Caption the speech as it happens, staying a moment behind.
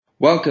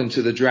Welcome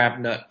to the Draft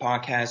Nut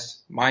Podcast.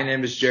 My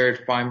name is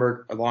Jared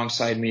Feinberg.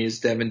 Alongside me is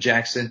Devin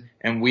Jackson,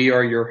 and we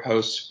are your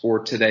hosts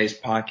for today's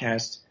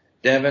podcast.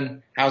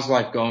 Devin, how's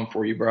life going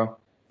for you, bro?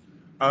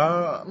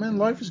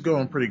 Life is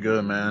going pretty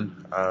good,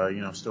 man.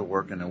 Still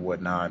working and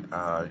whatnot.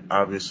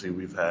 Obviously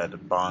we've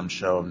had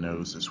bombshell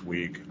news this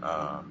week,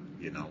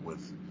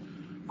 with,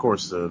 of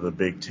course, the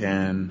Big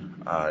Ten,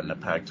 and the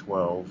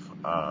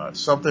Pac-12.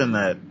 Something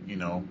that,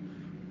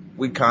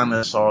 we kind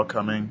of saw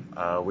coming.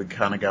 We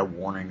kind of got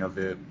warning of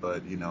it,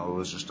 but, it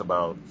was just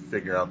about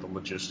figure out the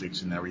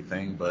logistics and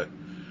everything. But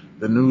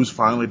the news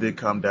finally did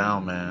come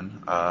down,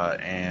 man,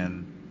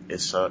 and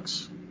it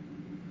sucks.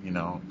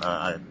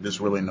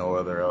 There's really no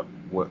other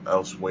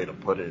else way to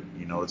put it.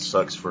 It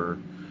sucks for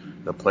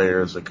the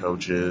players, the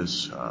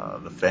coaches,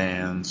 the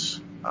fans,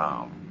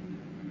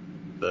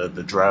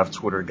 the draft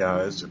Twitter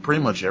guys,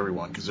 pretty much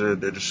everyone, because there's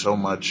just so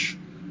much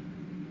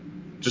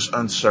just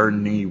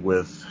uncertainty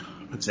with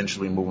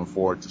potentially moving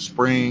forward to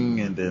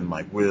spring, and then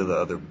like where the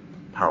other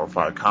Power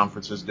 5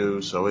 conferences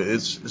do. So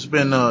it's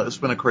been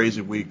a crazy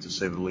week to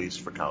say the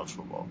least for college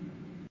football.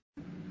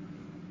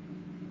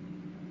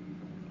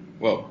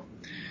 Well,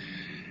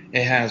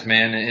 it has,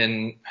 man,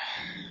 and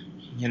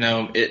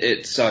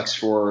it sucks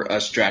for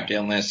us draft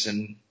analysts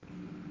and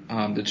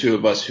the two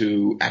of us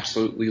who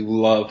absolutely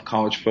love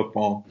college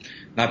football,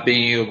 not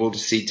being able to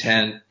see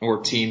 10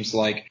 or teams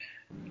like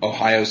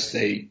Ohio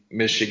State,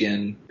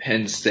 Michigan,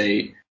 Penn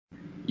State,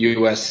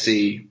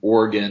 USC,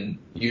 Oregon,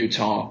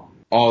 Utah,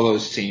 all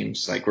those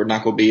teams. Like, we're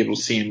not going to be able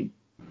to see them.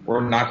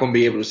 We're not going to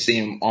be able to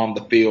see them on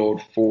the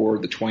field for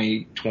the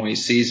 2020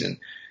 season.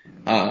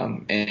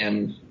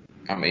 Honestly,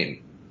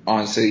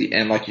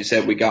 and like you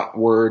said, we got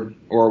warning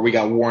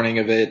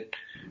of it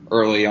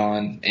early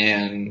on,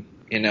 and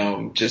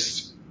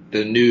just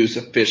the news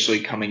officially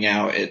coming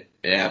out, it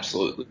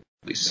absolutely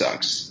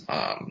sucks.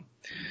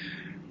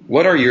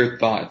 What are your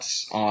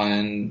thoughts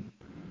on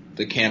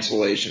the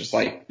cancellations,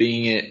 like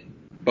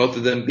both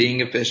of them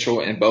being official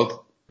and both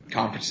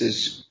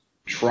conferences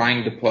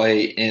trying to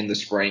play in the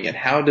spring, and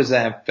how does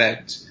that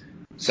affect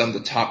some of the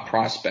top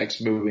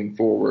prospects moving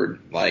forward,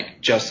 like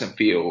Justin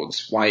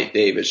Fields, Wyatt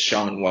Davis,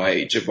 Sean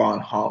White,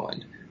 Javon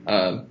Holland,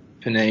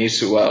 Penei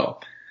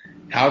Sewell?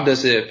 How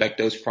does it affect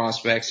those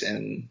prospects,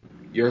 and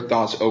your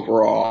thoughts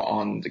overall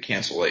on the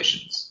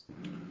cancellations?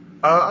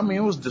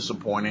 It was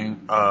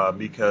disappointing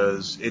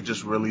because it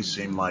just really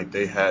seemed like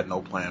they had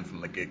no plan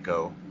from the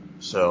get-go.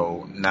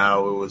 So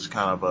now it was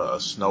kind of a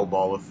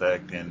snowball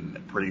effect,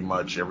 and pretty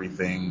much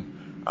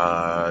everything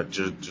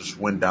just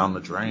went down the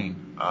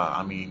drain.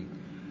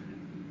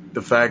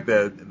 The fact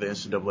that the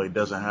NCAA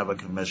doesn't have a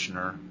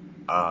commissioner,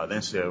 the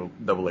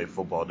NCAA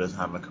football doesn't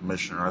have a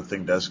commissioner, I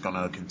think that's going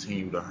to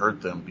continue to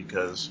hurt them,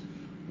 because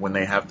when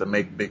they have to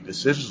make big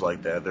decisions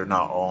like that, they're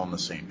not all on the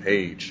same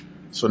page.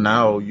 So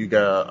now you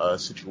got a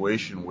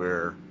situation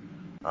where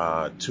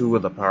two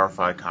of the Power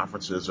 5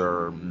 conferences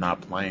are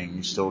not playing.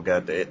 You still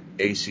got the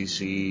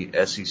ACC,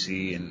 SEC,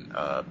 and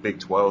Big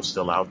 12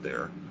 still out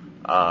there.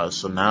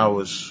 So now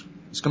it's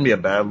going to be a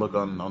bad look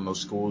on those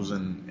schools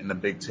in the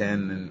Big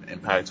 10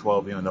 and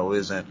Pac-12, even though it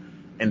isn't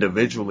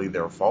individually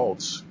their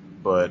faults.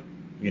 But,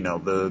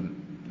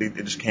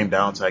 it just came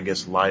down to, I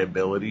guess,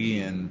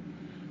 liability and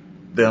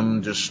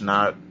them just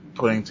not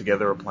putting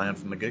together a plan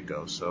from the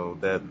get-go. So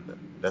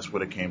that's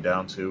what it came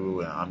down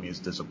to. It's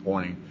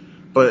disappointing.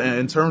 But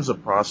in terms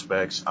of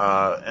prospects,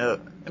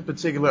 in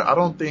particular, I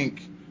don't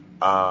think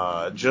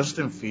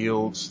Justin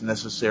Fields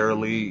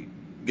necessarily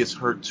gets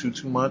hurt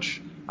too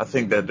much. I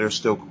think that there's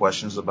still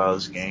questions about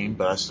his game,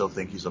 but I still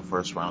think he's a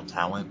first-round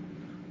talent.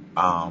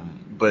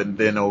 But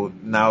then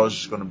now it's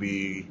just going to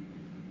be,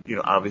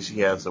 obviously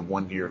he has the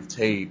 1 year of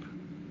tape.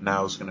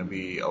 Now it's going to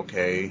be,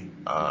 okay,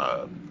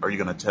 are you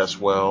going to test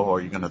well, or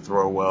are you going to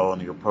throw well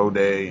on your pro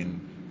day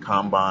and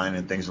combine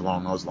and things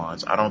along those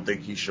lines? I don't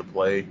think he should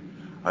play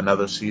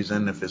another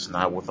season if it's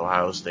not with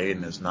Ohio State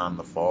and it's not in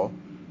the fall.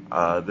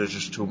 There's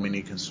just too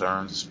many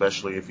concerns,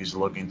 especially if he's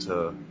looking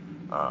to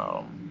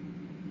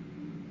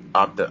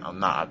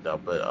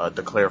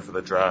declare for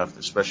the draft,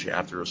 especially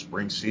after a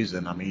spring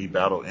season. He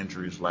battled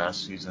injuries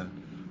last season.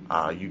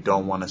 You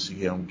don't want to see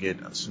him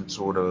get some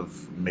sort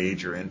of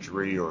major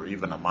injury or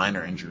even a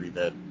minor injury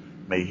that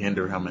may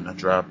hinder him in the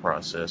draft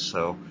process.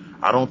 So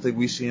I don't think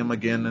we see him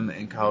again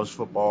in college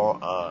football.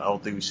 I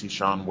don't think we see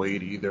Sean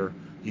Wade either.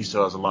 He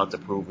still has a lot to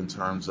prove in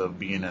terms of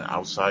being an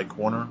outside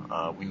corner.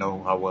 We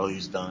know how well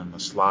he's done in the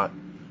slot.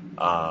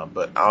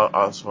 But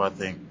I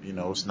think,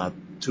 it's not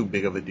too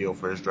big of a deal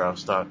for his draft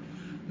stock.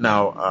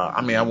 Now,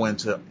 I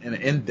went to an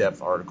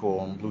in-depth article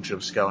on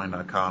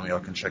BlueChipScouting.com. Y'all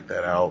can check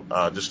that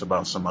out, just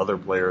about some other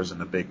players in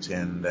the Big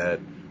Ten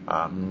that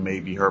may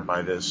be hurt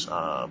by this.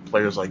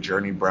 Players like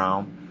Journey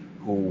Brown,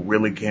 who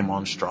really came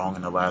on strong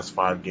in the last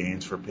 5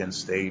 games for Penn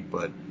State,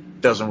 but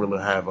doesn't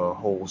really have a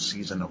whole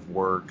season of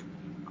work.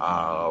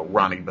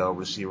 Ronnie Bell,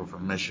 receiver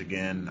from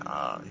Michigan,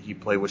 he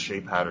played with Shea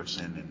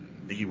Patterson,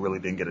 and he really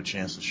didn't get a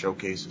chance to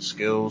showcase his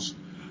skills.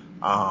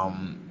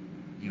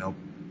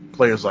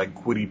 Players like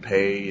Kwity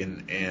Paye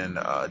and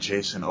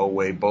Jason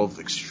Oweh, both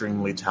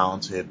extremely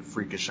talented,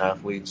 freakish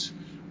athletes.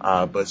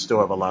 but still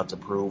have a lot to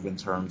prove in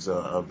terms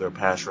of their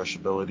pass rush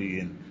ability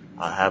and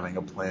having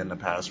a plan to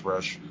pass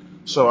rush.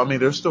 So, I mean,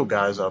 there's still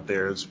guys out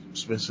there,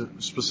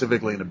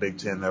 specifically in the Big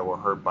Ten, that were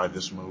hurt by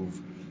this move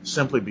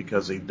simply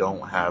because they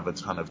don't have a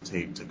ton of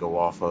tape to go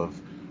off of,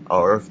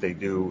 or if they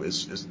do,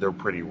 they're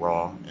pretty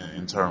raw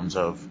in terms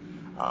of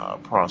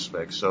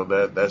prospects. So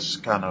that's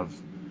kind of,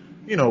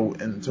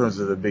 in terms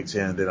of the Big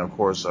Ten. Then of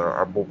course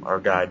our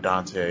guy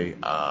Dante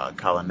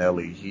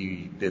Collinelli,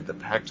 he did the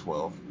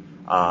Pac-12,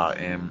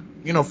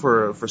 and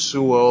for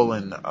Sewell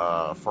and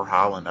for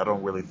Holland, I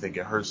don't really think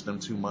it hurts them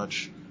too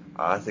much.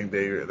 I think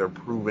they're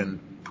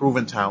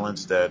proven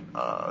talents that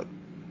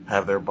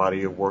have their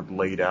body of work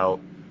laid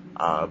out.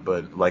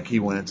 But like he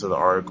went into the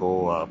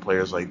article,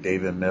 players like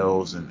David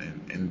Mills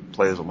and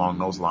players along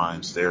those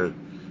lines,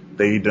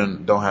 they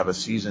don't have a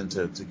season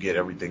to get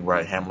everything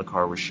right.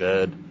 Hamilcar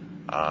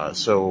Rashed.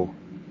 So,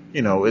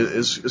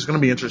 it's going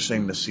to be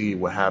interesting to see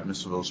what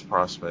happens to those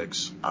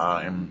prospects,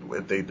 and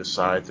if they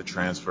decide to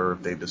transfer,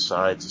 if they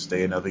decide to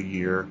stay another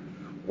year,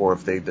 or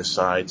if they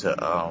decide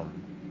to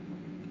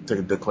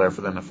declare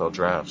for the NFL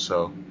draft.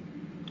 So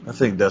I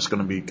think that's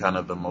going to be kind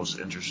of the most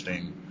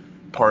interesting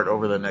part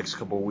over the next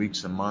couple of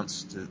weeks and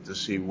months to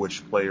see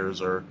which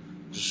players are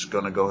just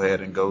going to go ahead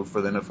and go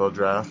for the NFL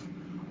draft.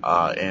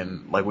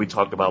 And like we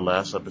talked about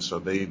last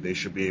episode, they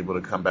should be able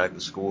to come back to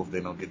school if they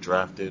don't get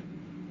drafted.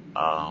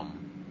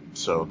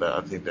 So that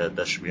I think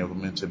that should be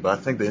implemented. But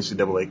I think the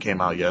NCAA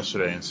came out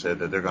yesterday and said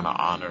that they're going to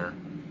honor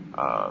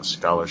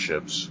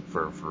scholarships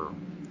for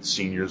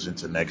seniors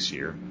into next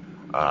year.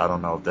 I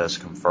don't know if that's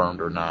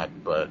confirmed or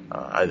not, but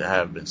I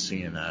have been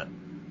seeing that.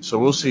 So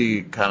we'll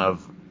see kind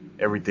of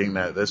everything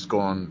that's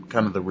going,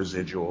 kind of the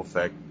residual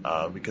effect,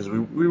 because we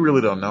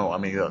really don't know. I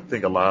mean, I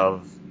think a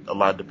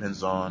lot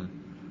depends on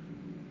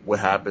what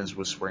happens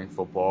with spring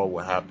football,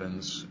 what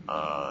happens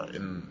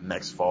in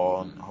next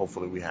fall, and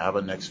hopefully we have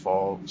a next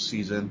fall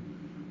season.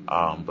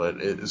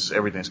 But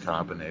everything's kind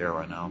of up in the air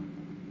right now.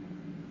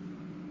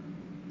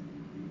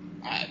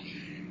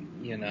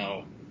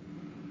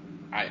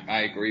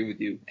 I agree with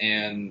you.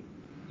 And,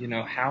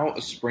 how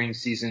a spring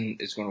season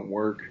is going to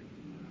work,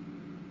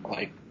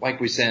 like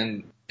we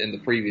said in the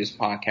previous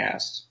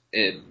podcast,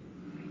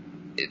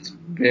 it's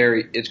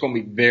going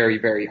to be very,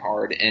 very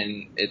hard,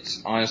 and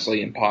it's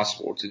honestly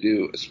impossible to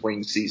do a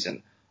spring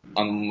season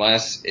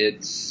unless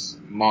it's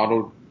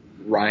modeled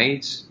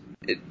right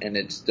and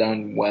it's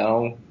done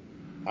well.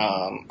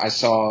 I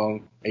saw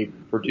a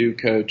Purdue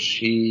coach,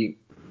 I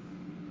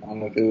don't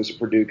know if it was a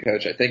Purdue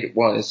coach, I think it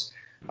was,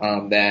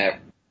 that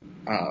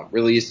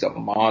released a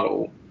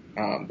model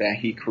that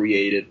he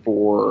created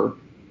for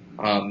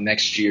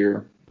next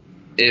year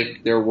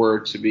if there were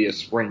to be a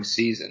spring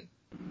season.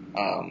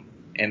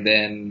 And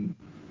then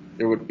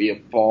there would be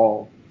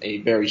a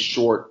very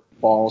short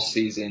fall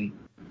season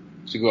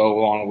to go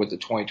along with the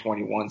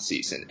 2021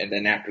 season. And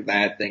then after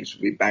that, things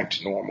would be back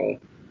to normal,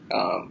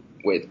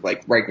 with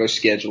like regular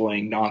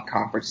scheduling,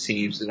 non-conference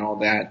teams and all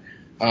that.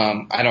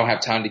 I don't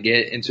have time to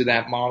get into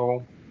that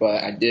model,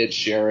 but I did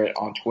share it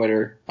on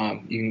Twitter.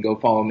 You can go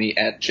follow me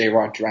at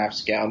JRod Draft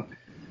Scout.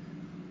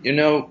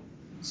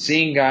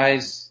 Seeing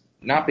guys,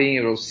 not being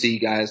able to see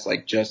guys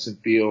like Justin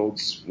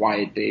Fields,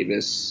 Wyatt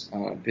Davis,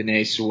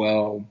 Penei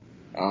Sewell,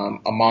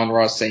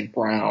 Amon-Ra St.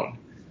 Brown,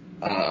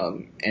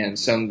 and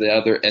some of the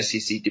other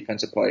SEC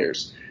defensive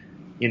players,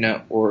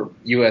 or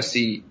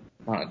USC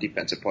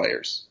defensive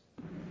players.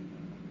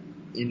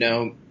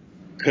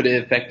 Could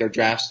it affect their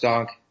draft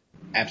stock?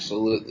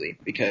 Absolutely,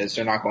 because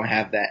they're not going to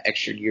have that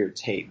extra year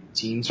tape.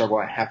 Teams are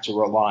going to have to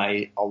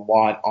rely a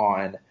lot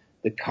on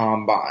the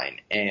combine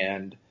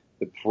and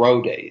the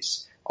pro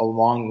days,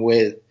 along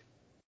with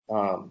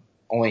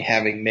only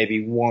having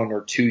maybe 1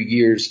 or 2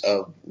 years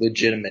of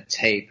legitimate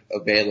tape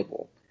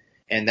available.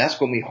 And that's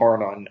going to be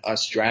hard on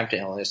us draft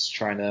analysts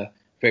trying to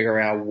figure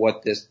out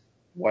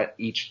what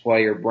each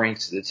player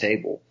brings to the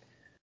table.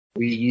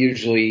 We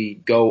usually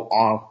go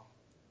off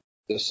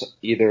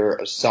either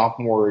a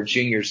sophomore or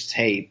junior's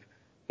tape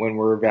when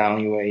we're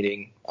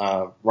evaluating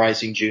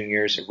rising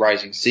juniors and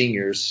rising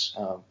seniors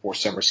for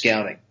summer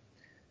scouting.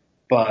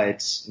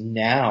 But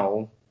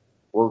now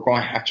we're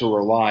going to have to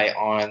rely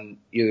on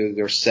either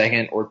their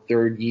second or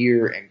third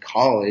year in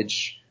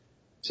college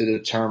to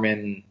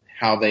determine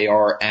how they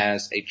are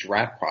as a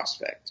draft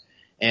prospect.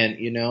 And,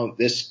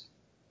 this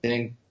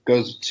thing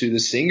goes to the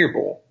Senior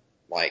Bowl.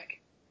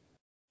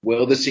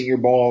 Will the Senior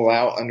Bowl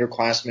allow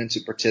underclassmen to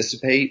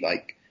participate?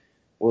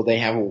 Will they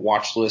have a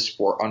watch list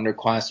for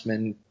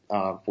underclassmen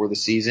for the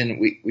season?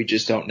 We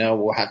just don't know.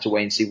 We'll have to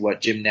wait and see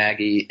what Jim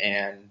Nagy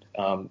and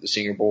the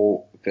Senior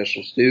Bowl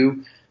officials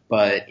do.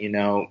 But,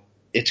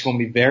 it's going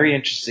to be very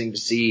interesting to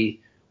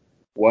see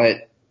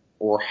what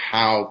or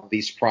how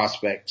these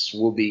prospects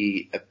will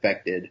be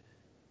affected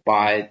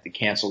by the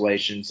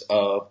cancellations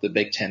of the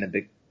Big Ten and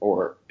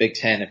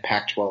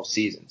Pac-12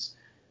 seasons.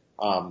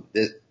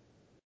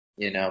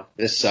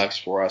 This sucks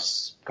for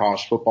us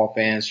college football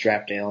fans,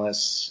 draft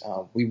analysts.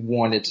 We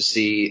wanted to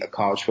see a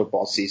college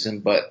football season,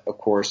 but of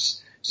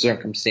course,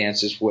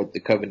 circumstances with the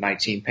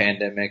COVID-19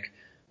 pandemic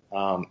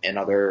and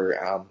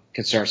other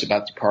concerns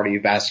about the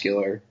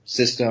cardiovascular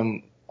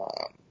system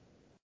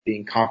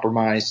being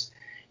compromised.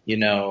 You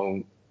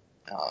know,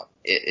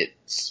 it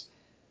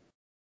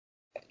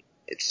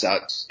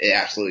sucks. It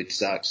absolutely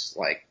sucks.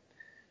 Like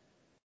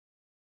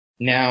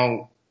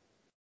now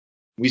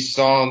we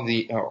saw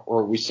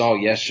we saw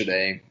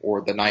yesterday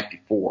or the night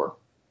before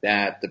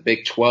that the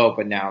Big 12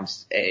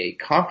 announced a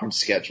conference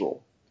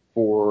schedule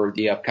for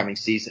the upcoming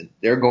season.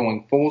 They're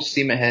going full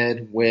steam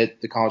ahead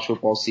with the college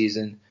football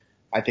season.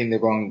 I think they're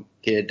going to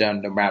get it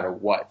done no matter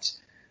what.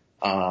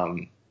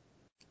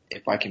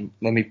 If I can,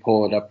 let me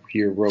pull it up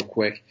here real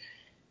quick.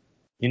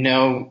 You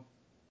know,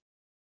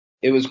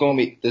 it was going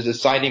to be the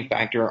deciding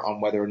factor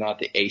on whether or not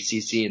the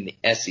ACC and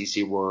the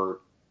SEC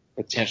were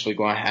potentially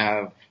going to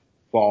have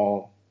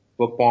fall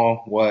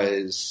football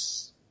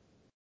was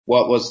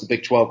what was the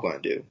Big 12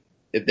 going to do?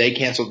 If they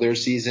canceled their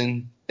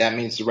season, that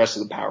means the rest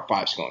of the Power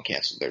Five is going to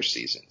cancel their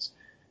seasons.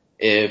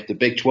 If the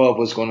Big 12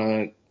 was going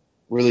to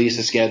release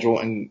a schedule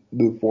and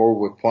move forward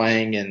with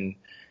playing and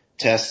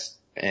tests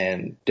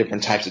and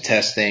different types of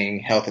testing,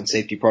 health and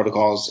safety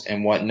protocols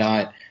and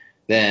whatnot,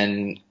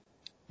 then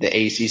the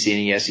ACC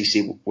and the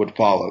SEC would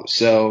follow.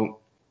 So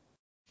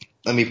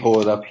let me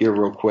pull it up here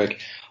real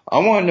quick. I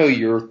want to know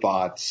your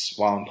thoughts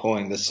while I'm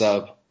pulling this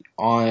up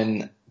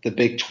on the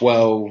Big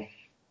 12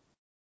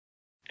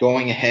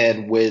 going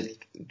ahead with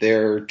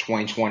their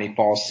 2020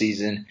 fall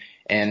season,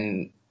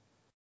 and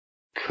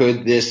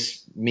could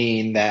this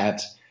mean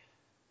that,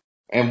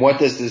 and what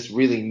does this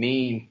really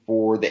mean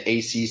for the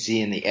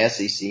ACC and the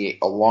SEC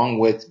along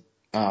with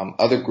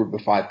other group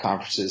of five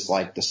conferences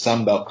like the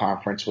Sun Belt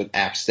Conference with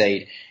App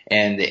State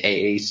and the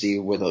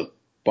AAC with a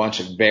bunch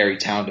of very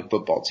talented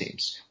football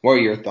teams? What are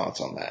your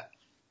thoughts on that?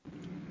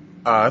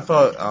 I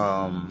thought,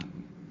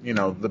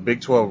 the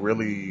Big 12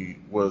 really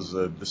was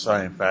a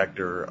deciding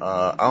factor.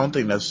 I don't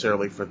think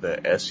necessarily for the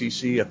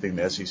SEC. I think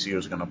the SEC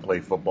was going to play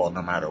football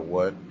no matter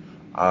what.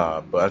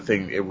 But I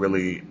think it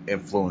really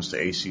influenced the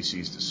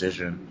ACC's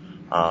decision,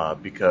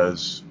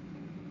 because,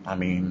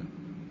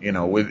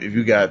 if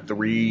you got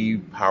 3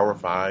 Power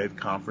 5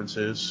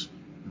 conferences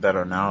that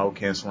are now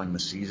canceling the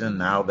season,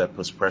 now that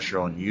puts pressure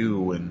on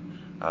you and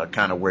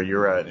kind of where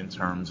you're at in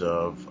terms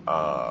of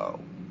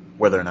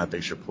whether or not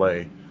they should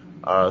play.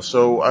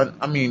 So I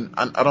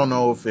don't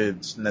know if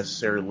it's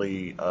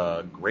necessarily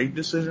a great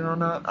decision or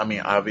not. I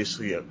mean,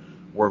 obviously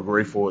we're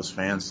grateful as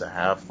fans to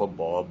have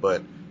football,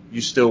 but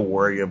you still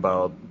worry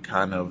about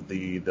kind of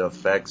the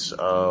effects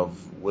of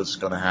what's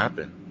going to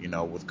happen,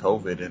 with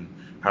COVID and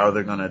how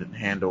they're going to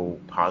handle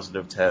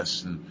positive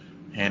tests and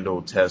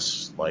handle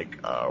tests like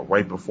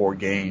right before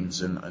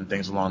games and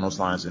things along those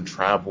lines, and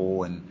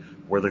travel and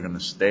where they're going to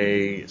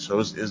stay.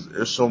 So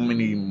there's so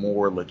many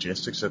more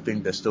logistics, I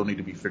think, that still need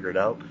to be figured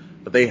out.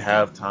 But they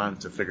have time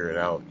to figure it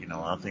out.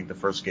 I think the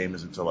first game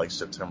is until like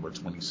September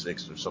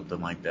 26th or something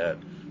like that.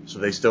 So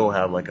they still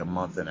have like a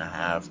month and a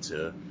half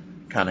to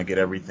kind of get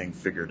everything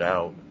figured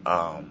out.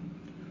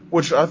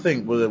 Which I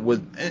think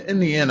in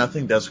the end, I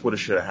think that's what it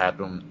should have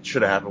happened.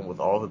 Should have happened with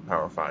all the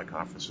Power 5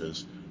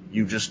 conferences.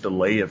 You just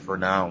delay it for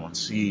now and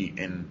see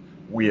and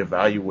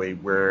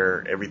reevaluate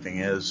where everything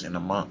is in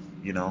a month.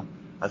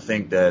 I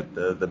think that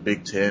the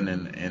Big Ten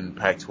and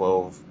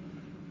Pac-12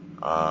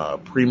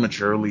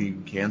 prematurely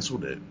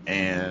canceled it,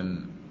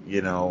 and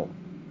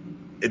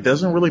it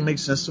doesn't really make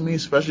sense to me,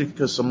 especially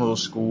because some of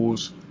those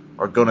schools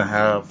are going to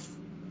have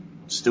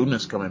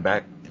students coming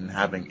back and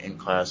having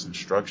in-class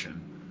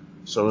instruction.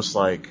 So it's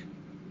like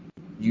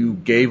you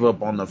gave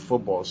up on the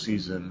football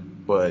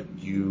season, but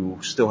you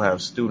still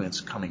have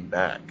students coming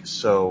back.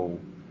 So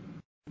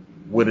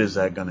what is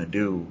that going to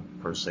do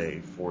per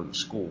se for the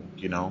school?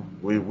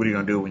 What are you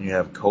going to do when you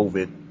have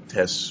COVID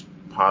tests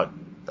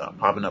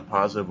popping up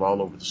positive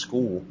all over the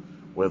school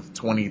with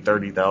 20,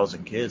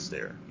 30,000 kids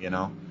there,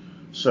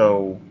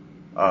 So,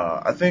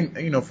 I think,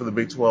 for the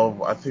Big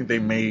 12, I think they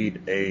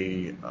made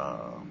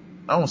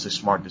I don't want to say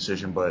smart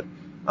decision, but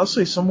I'll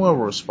say somewhat of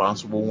a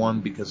responsible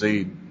one, because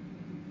they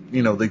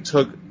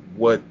took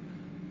what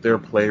their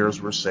players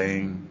were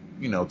saying,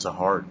 to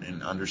heart,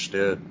 and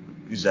understood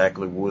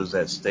exactly what was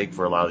at stake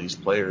for a lot of these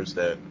players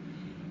that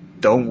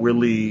don't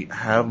really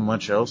have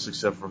much else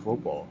except for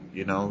football,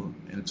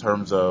 in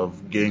terms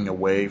of getting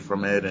away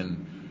from it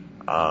and,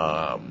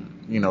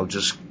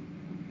 just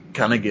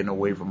kind of getting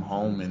away from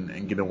home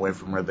and getting away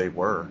from where they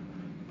were.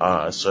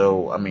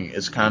 So, I mean,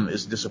 it's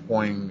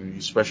disappointing,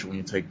 especially when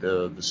you take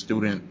the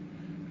student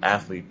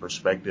athlete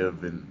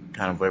perspective and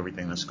kind of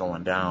everything that's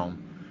going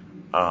down.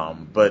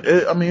 But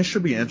it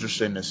should be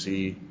interesting to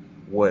see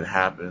what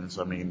happens.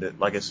 I mean,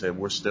 like I said,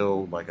 we're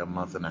still like a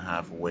month and a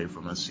half away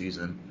from the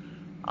season.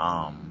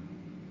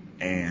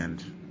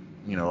 And,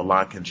 a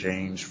lot can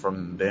change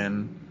from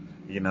then.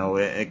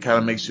 It kind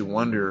of makes you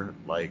wonder,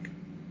 like,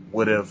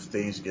 what if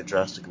things get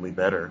drastically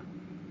better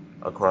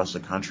across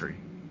the country?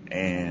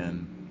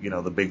 And,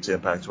 the Big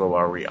Ten Pac-12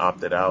 already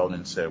opted out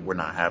and said, we're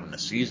not having a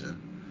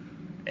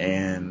season.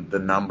 And the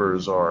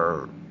numbers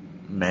are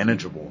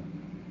manageable.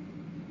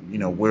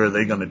 What are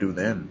they going to do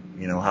then?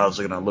 How's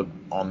it going to look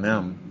on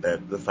them,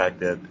 that the fact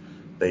that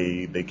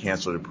they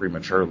canceled it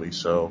prematurely.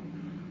 So,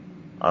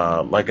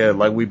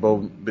 like we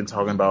both been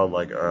talking about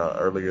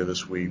earlier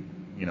this week,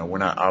 we're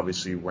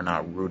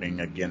not rooting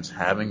against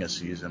having a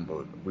season,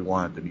 but we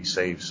want it to be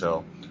safe.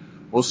 So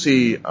we'll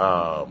see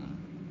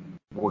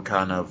what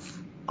kind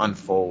of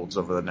unfolds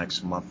over the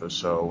next month or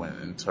so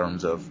in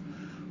terms of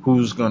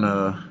who's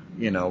gonna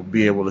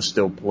be able to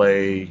still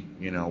play.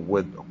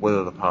 What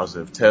are the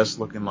positive tests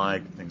looking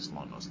like, things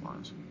along those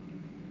lines.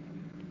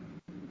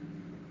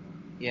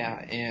 Yeah,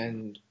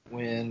 and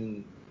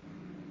when,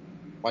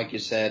 like you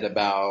said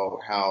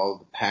about how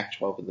the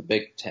Pac-12 and the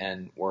Big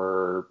Ten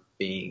were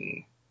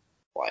being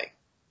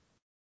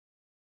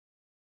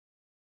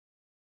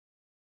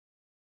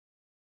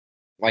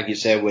like you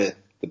said with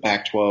the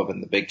Pac-12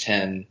 and the Big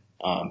Ten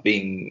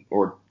being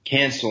or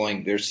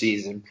canceling their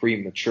season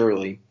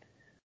prematurely,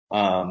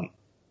 um,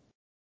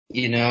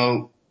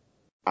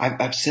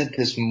 I've said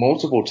this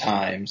multiple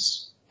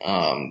times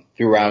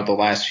throughout the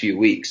last few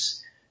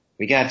weeks.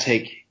 We got to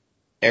take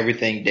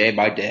everything day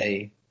by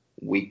day,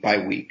 week by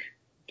week.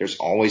 There's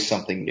always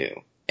something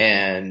new.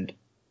 And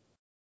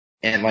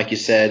like you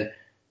said,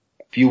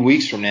 a few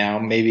weeks from now,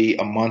 maybe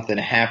a month and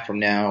a half from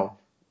now,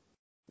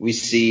 we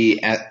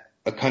see at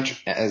a country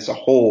as a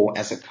whole,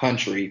 as a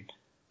country,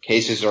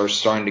 cases are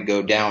starting to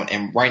go down.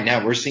 And right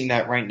now, we're seeing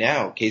that right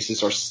now.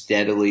 Cases are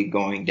steadily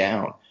going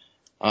down.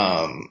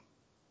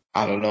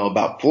 I don't know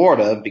about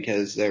Florida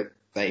because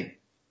they've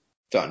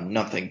done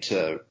nothing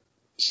to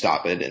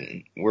stop it.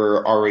 And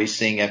we're already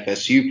seeing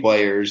FSU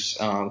players,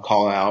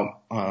 call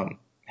out,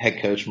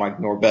 head coach Mike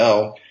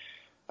Norvell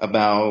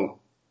about,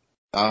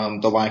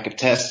 the lack of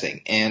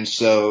testing. And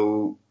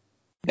so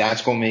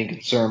that's going to be a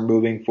concern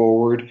moving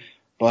forward.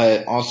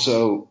 But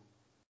also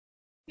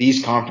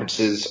these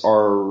conferences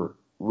are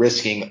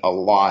risking a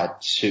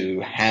lot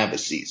to have a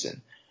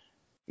season.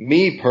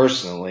 Me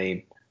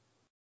personally,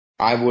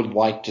 I would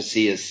like to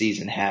see a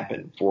season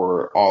happen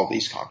for all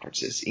these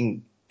conferences.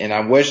 And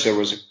I wish there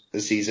was a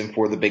season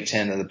for the Big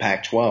Ten and the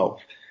Pac-12.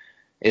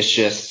 It's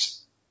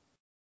just,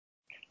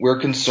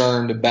 we're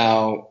concerned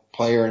about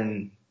players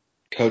and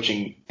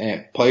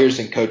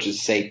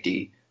coaches'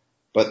 safety,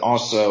 but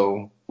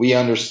also we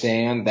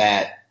understand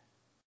that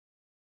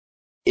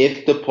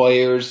if the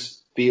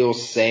players feel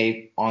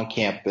safe on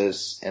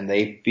campus and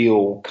they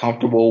feel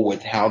comfortable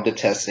with how the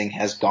testing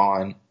has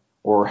gone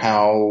or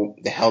how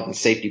the health and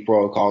safety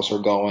protocols are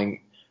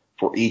going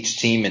for each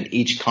team and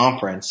each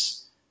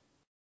conference,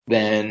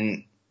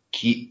 then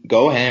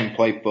go ahead and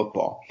play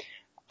football.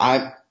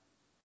 I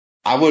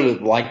would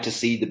have liked to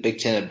see the Big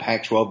Ten and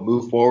Pac-12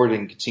 move forward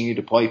and continue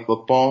to play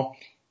football.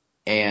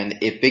 And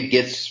if it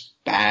gets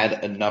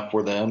bad enough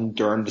for them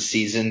during the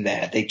season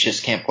that they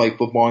just can't play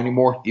football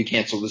anymore, you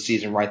cancel the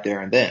season right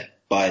there and then.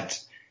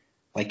 But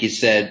like you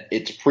said,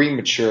 it's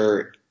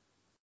premature,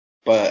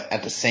 but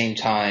at the same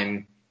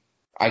time,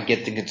 I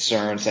get the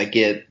concerns. I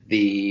get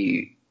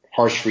the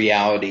harsh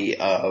reality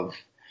of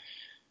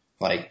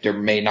there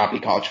may not be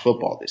college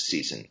football this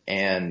season.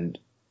 And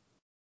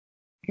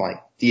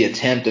the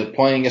attempt of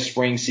playing a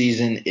spring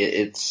season,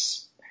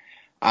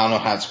 I don't know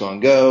how it's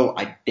going to go.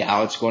 I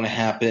doubt it's going to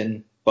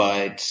happen,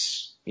 but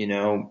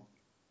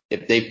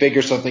if they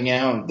figure something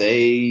out,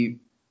 they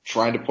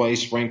try to play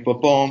spring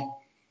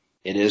football,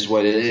 it is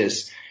what it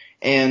is.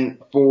 And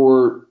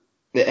for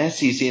the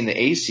SEC and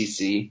the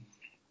ACC,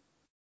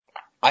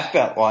 I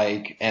felt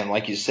and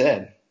like you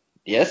said,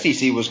 the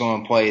SEC was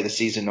going to play the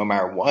season no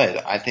matter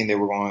what. I think they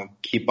were going to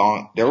keep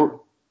on. They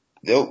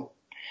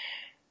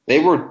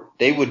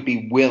would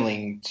be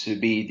willing to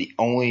be the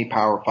only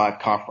Power 5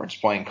 conference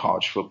playing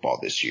college football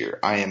this year.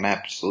 I am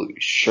absolutely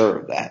sure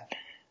of that.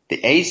 The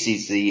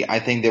ACC, I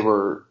think they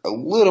were a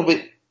little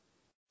bit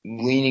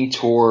leaning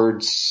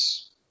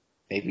towards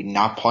maybe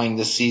not playing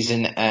the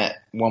season at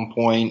one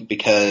point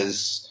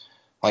because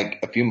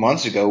a few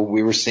months ago,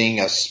 we were seeing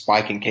a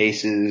spike in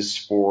cases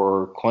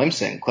for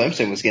Clemson.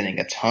 Clemson was getting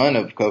a ton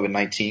of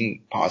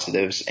COVID-19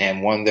 positives,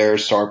 and one of their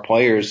star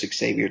players,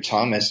 Xavier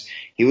Thomas,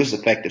 he was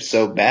affected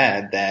so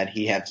bad that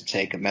he had to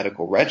take a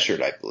medical red shirt,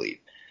 I believe.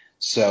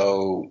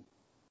 So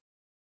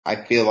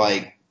I feel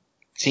like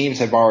teams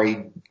have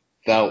already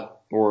felt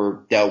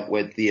or dealt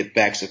with the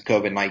effects of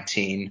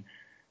COVID-19.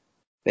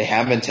 They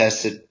haven't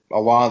tested. A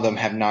lot of them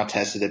have not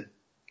tested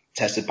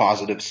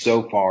positive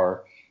so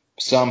far.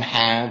 Some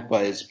have,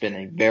 but it's been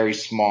a very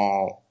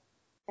small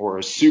or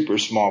a super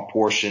small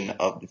portion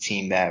of the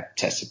team that have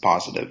tested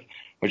positive,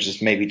 which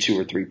is maybe 2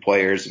 or 3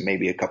 players and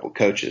maybe a couple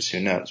coaches, who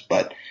knows.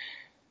 But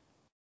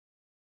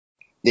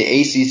the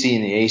ACC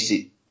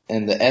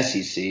and the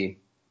SEC,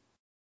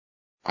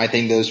 I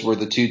think those were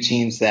the 2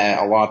 teams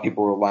that a lot of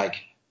people were like,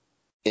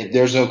 if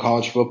there's no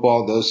college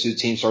football, those 2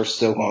 teams are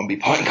still going to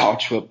be playing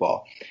college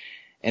football.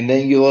 And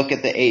then you look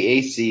at the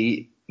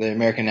AAC, the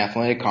American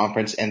Athletic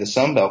Conference, and the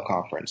Sun Belt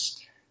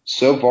Conference.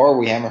 So far,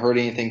 we haven't heard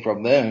anything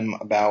from them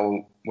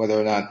about whether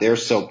or not they're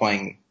still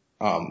playing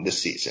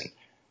this season.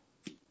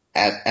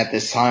 At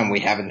this time, we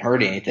haven't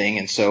heard anything,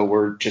 and so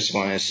we're just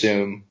going to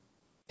assume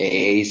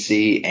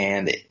AAC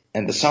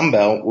and the Sun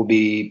Belt will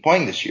be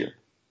playing this year.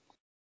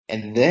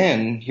 And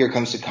then here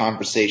comes the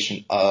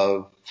conversation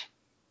of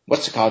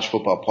what's the college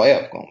football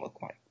playoff going to look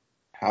like?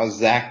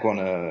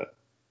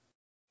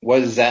 What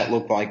does that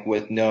look like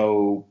with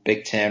no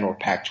Big Ten or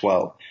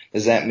Pac-12?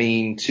 Does that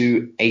mean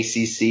 2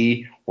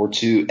 ACC or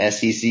 2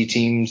 SEC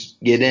teams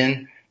get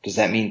in? Does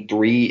that mean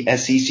 3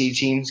 SEC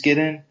teams get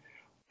in?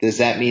 Does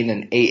that mean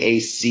an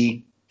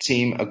AAC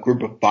team, a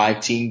group of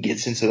 5 team,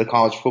 gets into the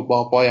college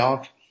football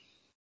playoff?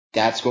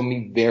 That's going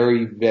to be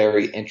very,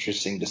 very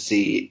interesting to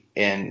see.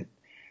 And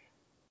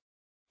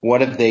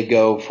what if they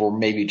go for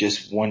maybe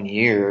just 1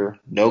 year,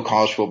 no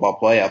college football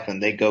playoff,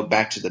 and they go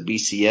back to the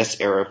BCS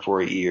era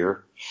for a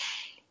year?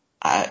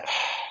 I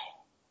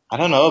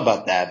don't know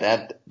about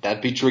that.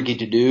 That'd be tricky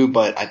to do,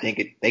 but I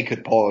think they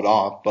could pull it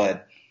off.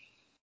 But,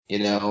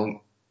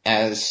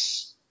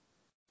 as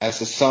the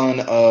son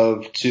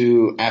of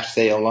 2 App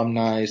State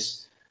alumni,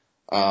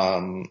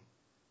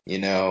 you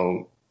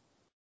know,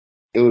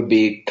 it would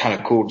be kind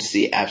of cool to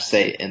see App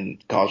State in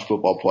college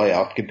football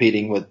playoff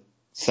competing with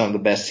some of the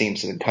best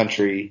teams in the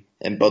country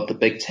in both the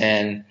Big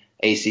Ten,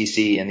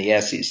 ACC, and the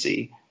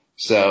SEC.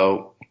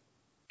 So,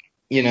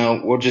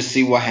 we'll just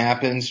see what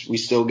happens. We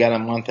still got a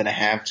month and a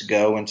half to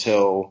go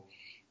until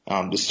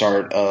the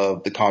start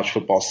of the college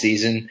football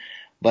season.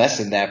 Less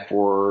than that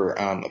for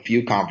a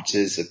few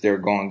conferences if they're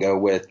going to go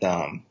with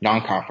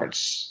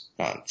non-conference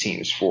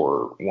teams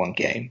for one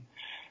game.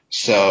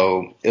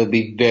 So it'll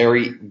be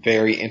very,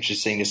 very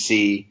interesting to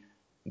see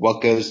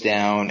what goes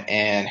down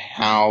and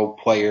how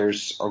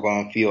players are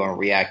going to feel and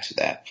react to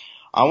that.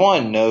 I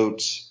want to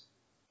note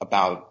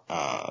about,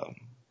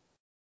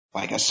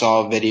 I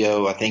saw a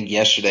video, I think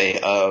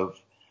yesterday,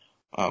 of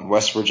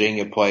West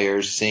Virginia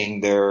players seeing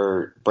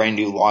their brand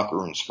new locker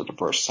rooms for the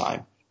first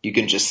time. You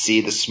can just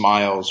see the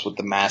smiles with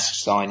the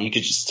masks on. You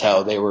could just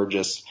tell they were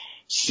just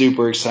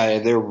super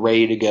excited. They're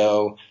ready to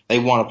go. They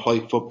want to play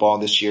football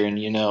this year. And,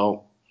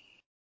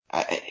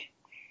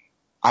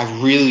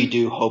 I really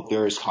do hope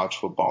there is college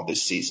football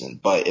this season.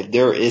 But if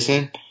there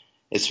isn't,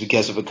 it's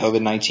because of a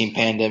COVID-19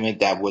 pandemic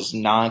that was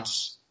not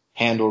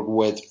handled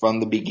with from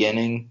the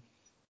beginning.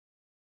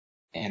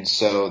 And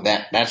so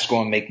that's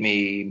going to make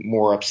me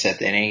more upset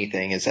than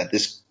anything, is that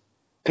this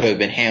could have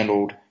been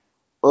handled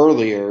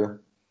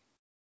earlier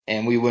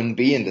and we wouldn't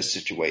be in this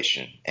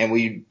situation. And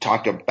we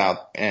talked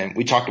about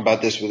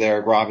this with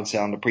Eric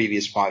Robinson on the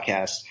previous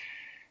podcast.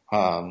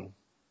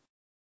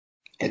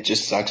 It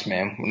just sucks,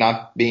 man.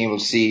 Not being able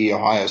to see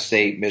Ohio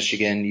State,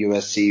 Michigan,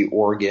 USC,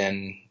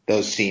 Oregon,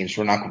 those teams,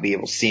 we're not going to be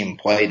able to see them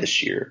play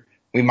this year.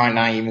 We might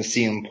not even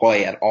see them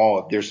play at all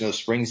if there's no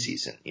spring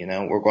season.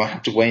 We're going to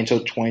have to wait until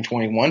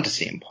 2021 to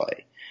see them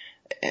play.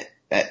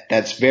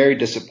 That's very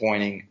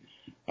disappointing.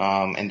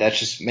 And that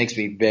just makes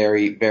me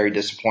very, very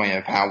disappointed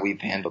of how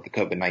we've handled the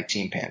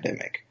COVID-19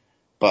 pandemic.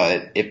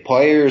 But if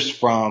players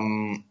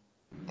from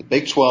the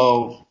Big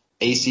 12,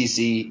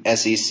 ACC,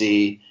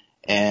 SEC,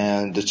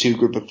 and the 2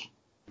 group of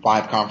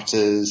 5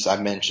 conferences I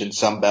mentioned,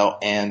 Sun Belt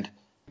and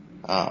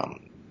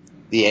the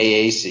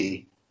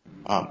AAC,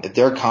 if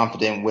they're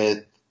confident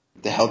with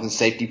the health and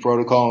safety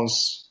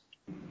protocols,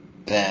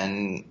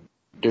 then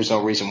there's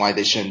no reason why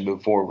they shouldn't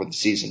move forward with the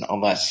season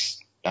unless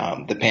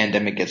the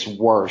pandemic gets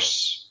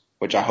worse,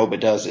 which I hope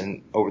it does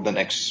over the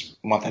next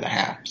month and a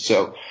half.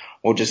 So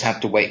we'll just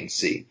have to wait and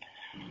see.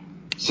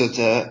 So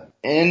to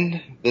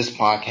end this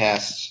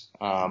podcast,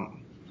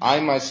 I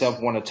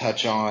myself want to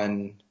touch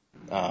on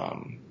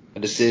a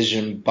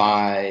decision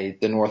by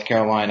the North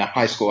Carolina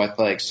High School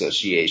Athletic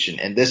Association.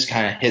 And this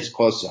kind of hits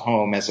close to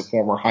home as a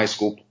former high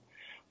school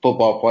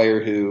football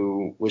player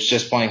who was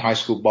just playing high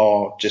school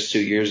ball just 2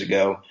 years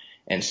ago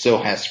and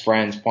still has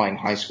friends playing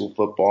high school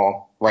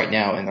football right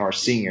now and are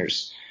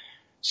seniors.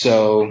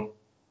 So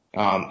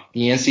the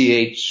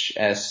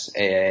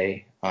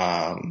NCHSAA,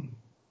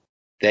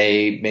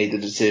 they made the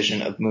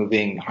decision of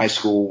moving high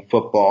school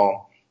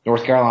football,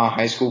 North Carolina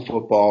high school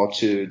football,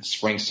 to the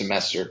spring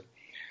semester.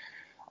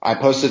 I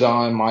posted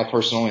on my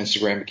personal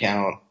Instagram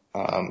account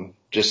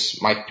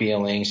just my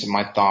feelings and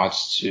my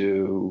thoughts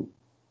to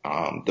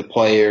the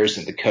players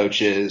and the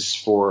coaches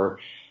for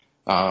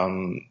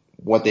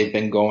what they've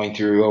been going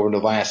through over the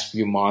last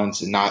few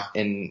months, and not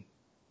in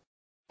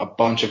a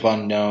bunch of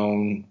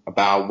unknown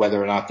about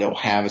whether or not they'll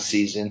have a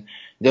season.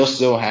 They'll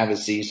still have a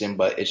season,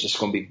 but it's just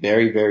going to be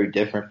very, very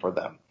different for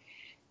them.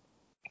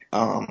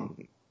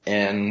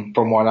 And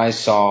from what I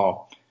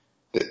saw,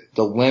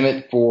 the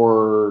limit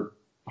for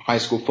high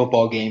school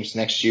football games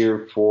next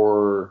year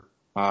for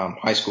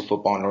high school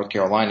football in North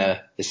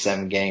Carolina is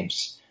 7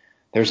 games.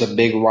 There's a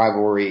big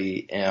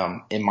rivalry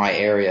in my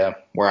area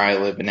where I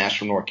live in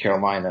Asheville, North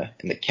Carolina,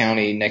 in the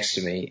county next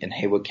to me in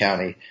Haywood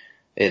County.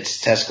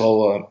 It's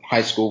Tuscola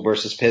High School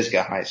versus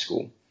Pisgah High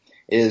School.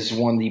 It is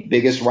one of the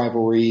biggest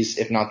rivalries,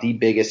 if not the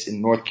biggest,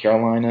 in North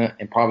Carolina,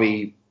 and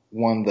probably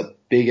one of the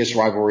biggest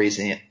rivalries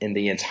in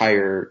the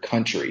entire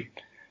country.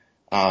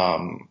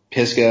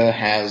 Pisgah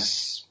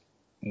has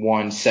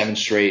won 7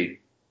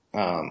 straight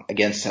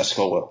against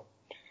Tuscola.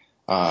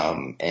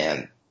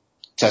 And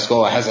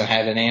Tuscola hasn't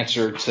had an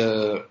answer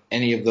to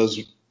any of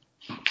those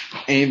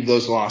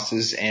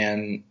losses,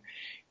 and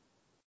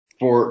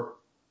for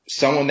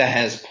someone that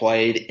has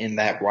played in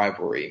that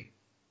rivalry,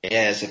 it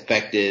has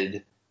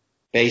affected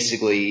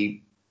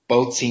basically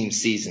both team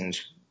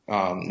seasons,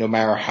 no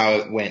matter how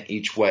it went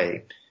each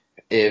way.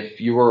 If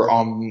you were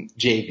on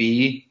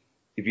JV,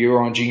 if you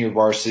were on junior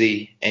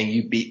varsity and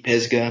you beat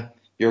Pisgah,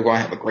 you're going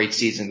to have a great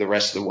season the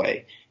rest of the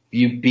way. If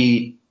you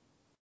beat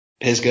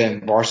Pisgah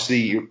in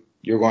varsity,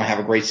 you're going to have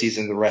a great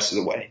season the rest of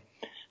the way.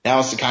 That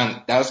was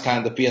kind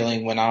of the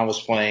feeling when I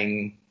was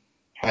playing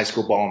high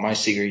school ball in my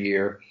senior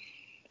year,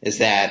 is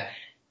that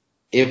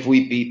if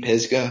we beat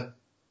Pisgah,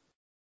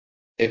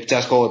 if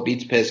Tuscola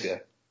beats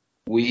Pisgah,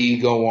 we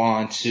go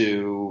on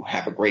to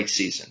have a great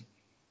season.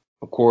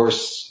 Of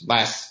course,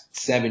 last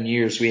 7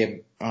 years we have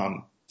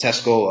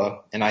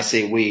Tuscola, and I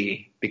say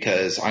we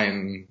because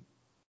I'm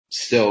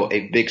still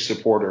a big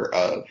supporter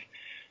of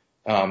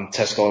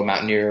Tuscola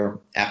Mountaineer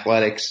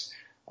athletics,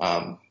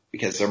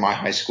 because they're my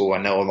high school. I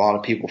know a lot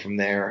of people from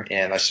there,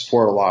 and I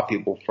support a lot of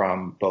people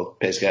from both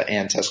Pisgah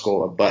and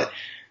Tuscola. But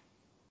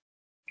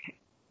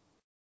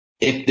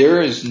if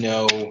there is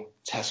no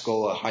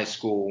Tuscola high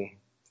school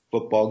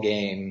football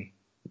game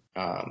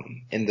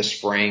in the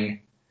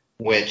spring,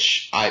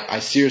 which I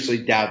seriously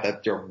doubt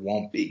that there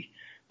won't be,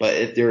 but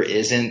if there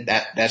isn't,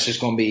 that's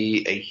just going to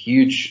be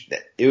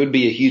it would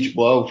be a huge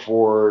blow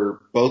for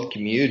both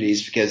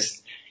communities,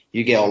 because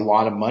you get a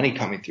lot of money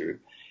coming through.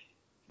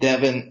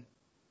 Devin,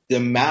 the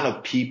amount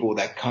of people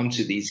that come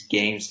to these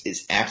games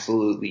is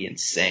absolutely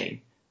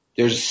insane.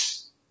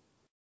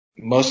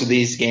 Most of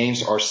these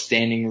games are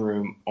standing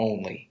room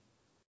only.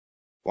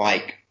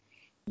 Like,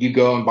 you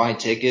go and buy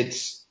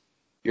tickets,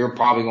 you're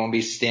probably going to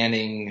be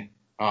standing,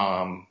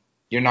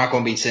 you're not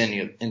going to be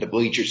sitting in the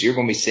bleachers. You're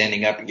going to be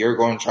standing up, and you're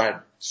going to try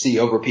to see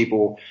over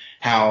people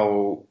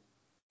how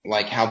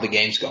the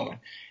game's going.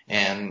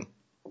 And,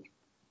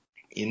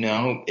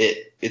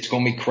 it's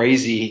going to be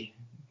crazy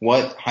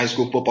what high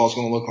school football is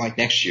going to look like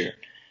next year.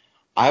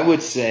 I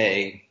would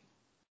say,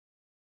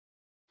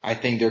 I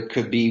think there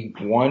could be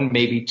one,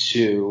 maybe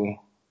two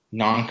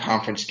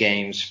non-conference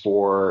games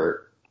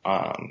for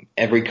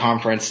every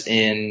conference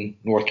in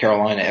North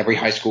Carolina, every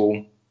high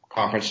school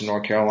conference in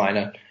North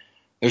Carolina.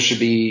 There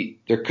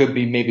could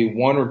be maybe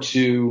one or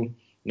two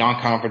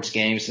non-conference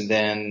games, and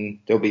then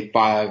there'll be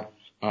 5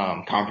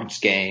 conference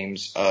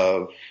games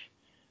of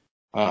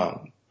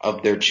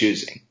their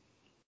choosing.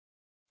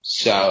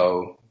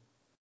 So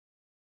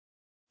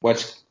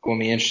what's going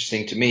to be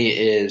interesting to me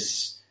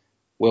is,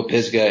 will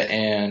Pisgah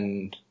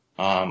and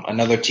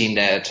another team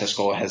that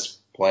Tuscola has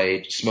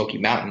played, Smoky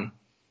Mountain,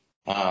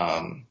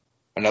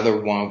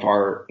 another one of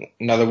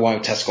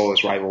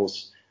Tuscola's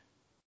rivals,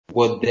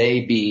 would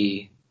they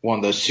be one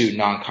of those 2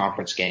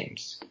 non-conference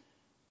games?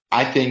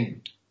 I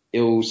think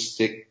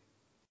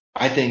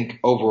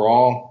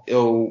overall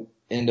it'll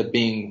end up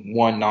being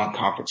 1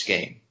 non-conference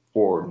game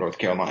for North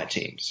Carolina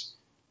teams.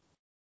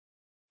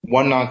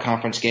 1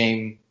 non-conference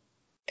game,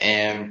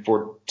 and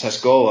for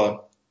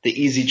Tuscola,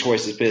 the easy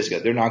choice is Pisgah.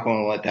 They're not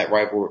going to let that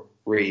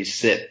rivalry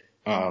sit.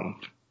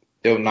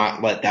 They'll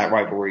not let that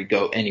rivalry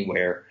go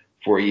anywhere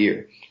for a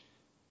year.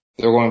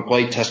 They're going to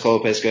play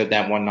Tuscola Pisgah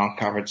that 1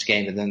 non-conference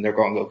game, and then they're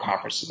going to go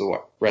conference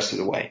the rest of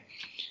the way.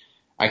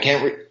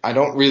 I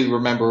don't really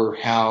remember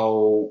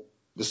how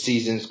the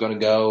season's going to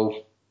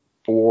go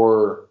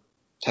for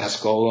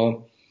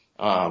Tuscola.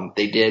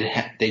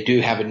 They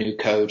do have a new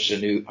coach,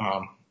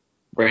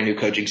 brand new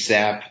coaching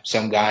staff,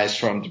 some guys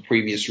from the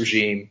previous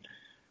regime,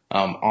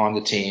 on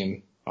the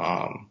team.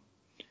 But,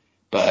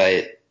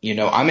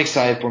 I'm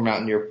excited for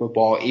Mountaineer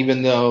football,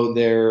 even though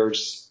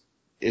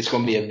it's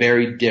going to be a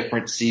very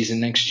different season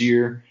next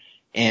year.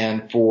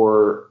 And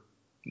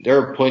there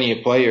are plenty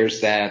of players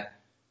that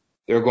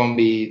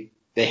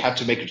they have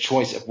to make a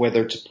choice of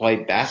whether to play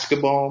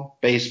basketball,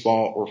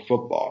 baseball, or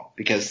football,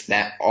 because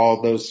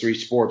all those 3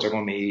 sports are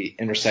going to be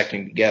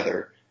intersecting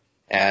together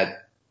at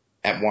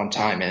one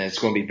time. And it's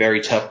going to be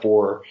very tough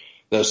for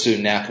those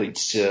student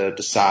athletes to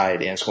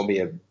decide. And it's going to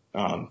be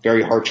a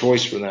very hard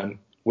choice for them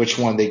which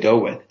one they go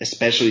with,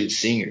 especially the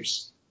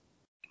seniors.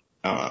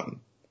 One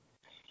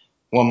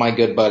of my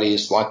good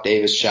buddies, Locke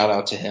Davis, shout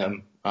out to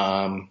him.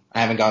 I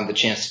haven't gotten the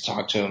chance to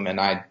talk to him, and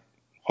I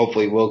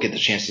hopefully will get the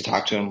chance to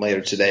talk to him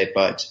later today,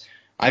 but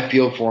I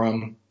feel for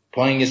him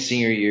playing his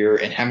senior year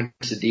and having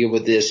to deal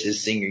with this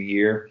his senior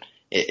year.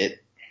 It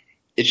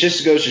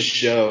just goes to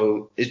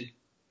show it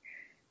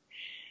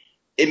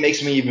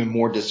makes me even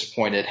more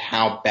disappointed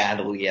how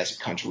badly as a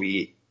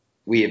country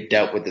we have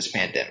dealt with this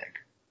pandemic.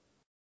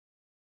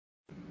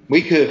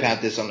 We could have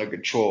had this under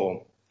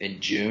control in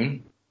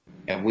June,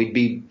 and we'd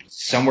be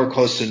somewhere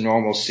close to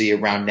normalcy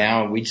around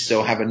now, and we'd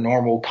still have a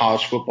normal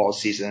college football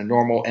season, a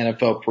normal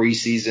NFL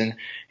preseason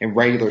and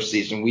regular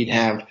season. We'd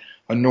have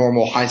a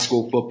normal high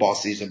school football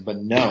season, but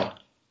no,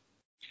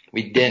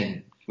 we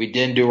didn't. We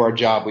didn't do our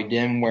job. We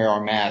didn't wear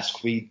our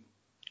masks. We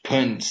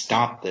couldn't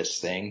stop this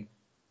thing.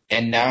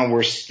 And now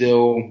we're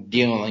still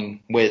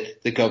dealing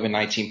with the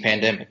COVID-19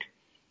 pandemic.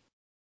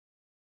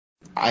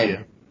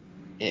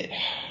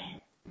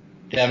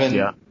 Devin,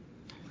 Yeah.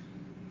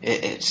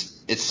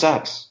 it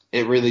sucks.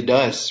 It really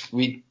does.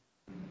 We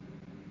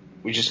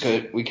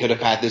could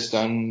have had this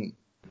done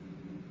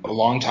a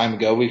long time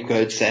ago, we could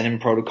have set in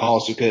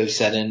protocols. We could have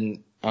set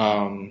in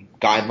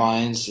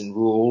guidelines and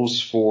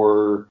rules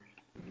for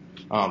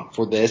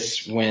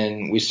this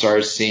when we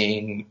started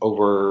seeing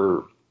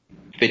over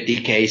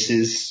 50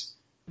 cases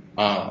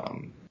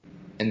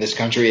in this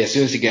country. As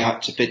soon as it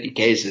got to 50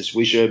 cases,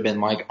 we should have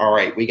been like, all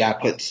right, we got to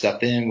put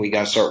stuff in. We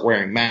got to start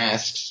wearing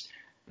masks.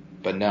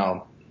 But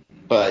no.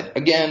 But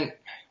again,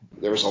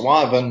 there was a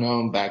lot of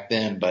unknown back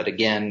then. But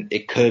again,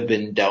 it could have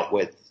been dealt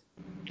with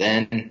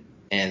then,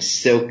 and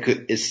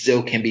it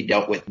still can be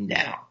dealt with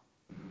now.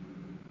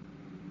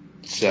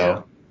 So,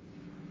 Yeah,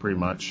 pretty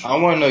much. I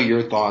want to know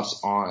your thoughts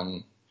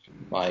on,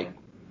 like,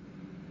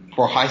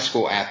 for high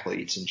school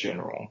athletes in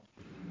general,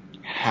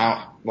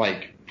 how,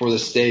 like, for the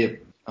state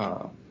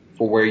for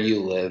where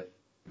you live,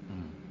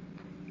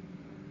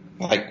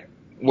 like,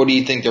 what do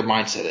you think their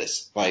mindset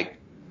is? Like,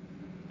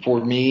 for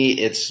me,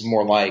 it's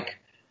more like,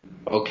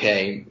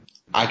 okay,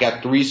 I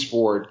got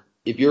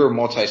if you're a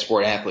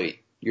multi-sport athlete,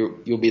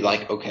 you'll be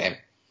like, okay,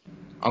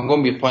 I'm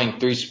going to be playing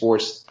 3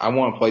 sports. I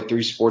want to play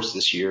 3 sports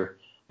this year,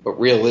 but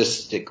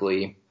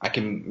realistically, I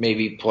can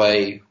maybe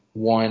play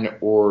 1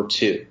 or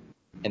 2,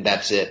 and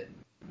that's it.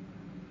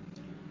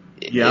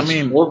 Yeah, I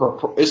mean,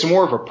 It's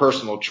more of a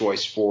personal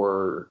choice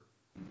for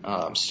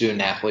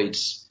student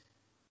athletes,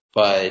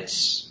 but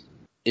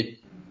it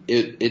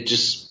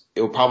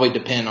will probably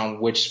depend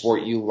on which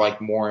sport you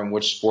like more and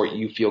which sport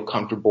you feel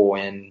comfortable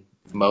in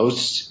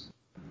most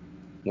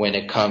when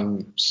it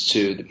comes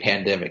to the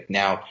pandemic.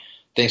 Now,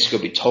 things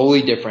could be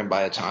totally different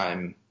by the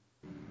time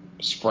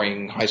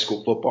spring high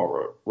school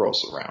football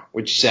rolls around,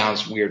 which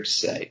sounds weird to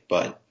say,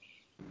 but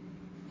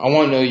I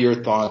want to know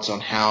your thoughts on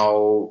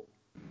how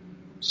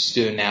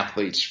student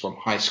athletes from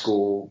high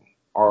school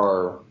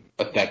are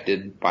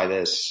affected by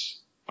this.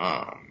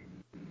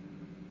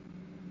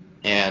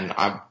 And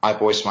I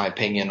voiced my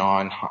opinion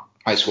on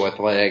high school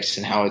athletics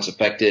and how it's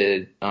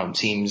affected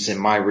teams in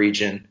my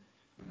region.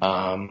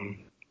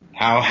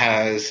 How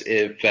has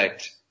it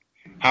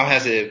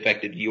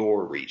affected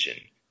your region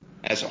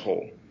as a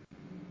whole?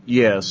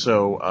 yeah,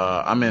 so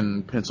I'm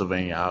in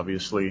Pennsylvania,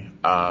 obviously.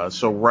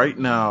 So right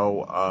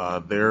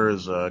now, there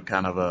is a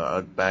kind of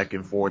a back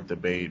and forth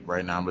debate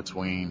right now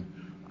between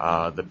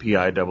the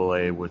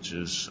PIAA, which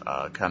is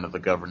kind of the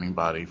governing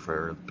body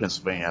for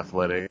Pennsylvania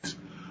athletics,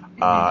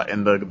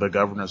 and the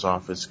governor's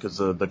office, because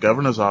the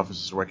governor's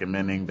office is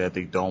recommending that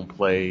they don't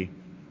play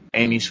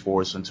any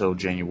sports until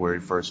January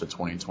 1st of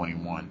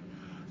 2021.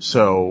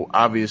 So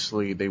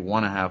obviously they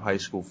want to have high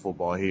school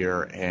football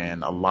here,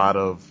 and a lot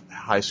of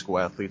high school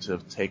athletes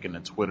have taken to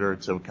Twitter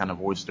to kind of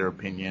voice their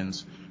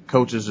opinions,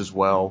 coaches as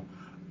well.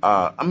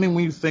 I mean,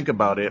 when you think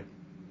about it,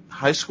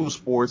 high school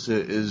sports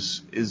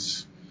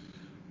is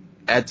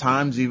at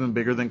times even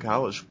bigger than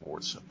college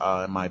sports,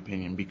 in my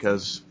opinion,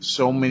 because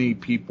so many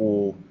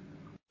people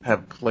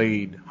have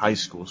played high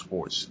school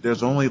sports.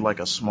 There's only like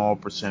a small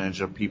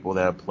percentage of people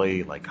that have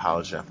played like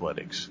college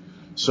athletics.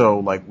 So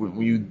like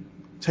when you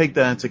take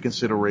that into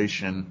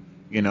consideration,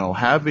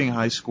 having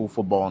high school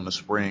football in the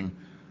spring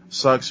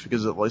sucks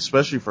because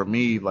especially for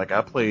me, like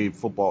I played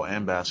football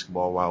and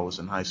basketball while I was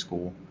in high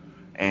school,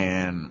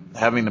 and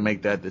having to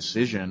make that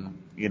decision,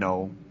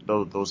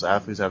 those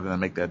athletes having to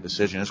make that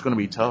decision, it's going to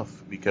be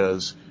tough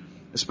because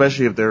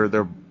especially if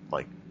they're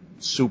like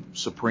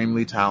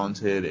supremely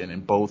talented and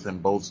in both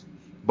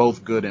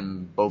good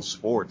in both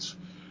sports.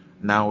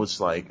 Now it's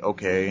like,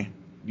 okay,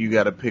 you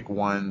got to pick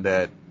one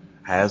that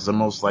has the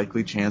most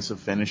likely chance of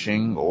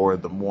finishing or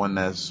the one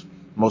that's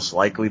most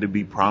likely to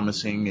be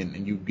promising,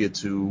 and you get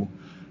to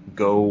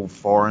go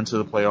far into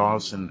the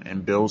playoffs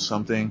and build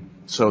something.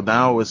 So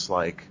now it's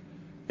like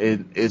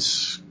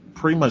it's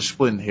pretty much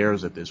splitting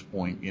hairs at this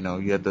point. You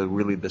have to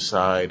really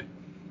decide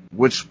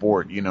which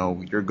sport,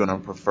 you're going to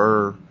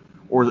prefer,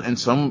 or in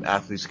some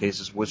athletes'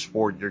 cases, which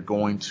sport you're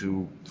going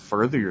to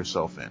further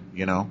yourself in.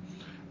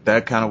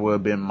 That kind of would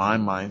have been my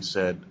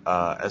mindset,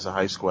 as a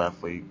high school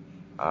athlete,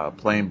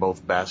 playing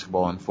both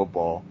basketball and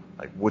football.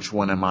 Like, which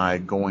one am I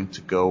going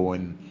to go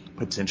and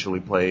potentially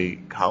play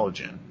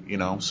college in?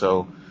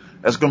 So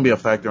that's going to be a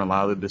factor in a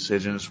lot of the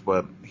decisions.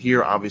 But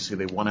here, obviously,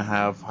 they want to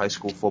have high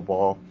school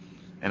football.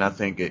 And I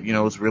think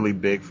it's really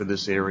big for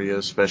this area,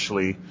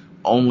 especially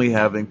only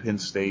having Penn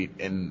State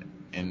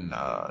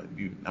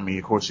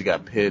of course you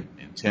got Pitt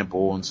and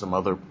Temple and some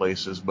other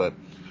places, but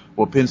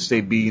Penn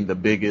State being the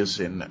biggest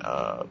and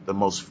the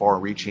most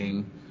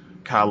far-reaching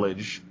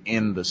college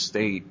in the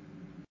state,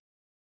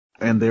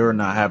 and they're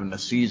not having a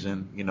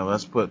season,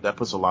 that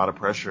puts a lot of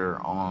pressure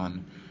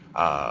on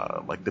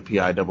like the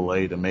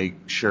PIAA to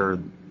make sure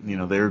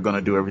they're going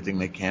to do everything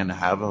they can to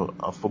have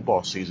a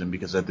football season,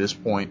 because at this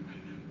point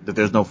that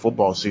there's no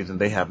football season,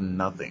 they have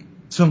nothing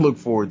to look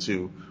forward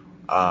to.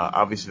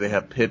 Obviously, they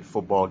have Pitt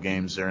football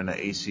games. They're in the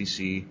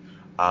ACC.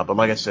 But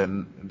like I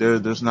said,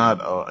 there's not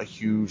a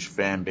huge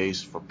fan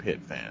base for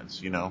Pitt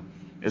fans.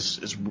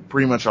 It's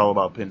pretty much all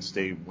about Penn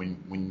State.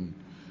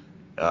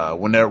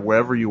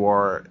 Wherever you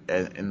are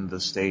in the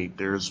state,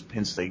 there's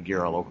Penn State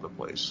gear all over the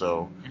place.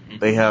 So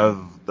they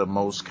have the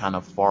most kind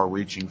of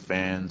far-reaching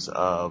fans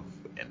of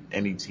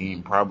any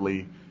team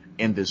probably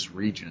in this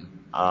region.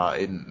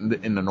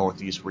 in the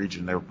Northeast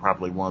region. They're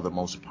probably one of the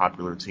most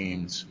popular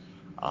teams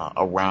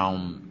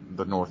around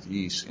the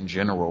Northeast in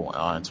general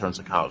in terms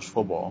of college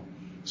football.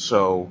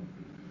 So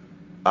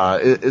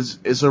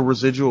it's a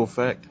residual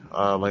effect.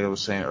 Like I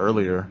was saying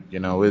earlier,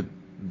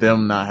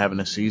 them not having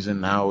a season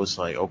now is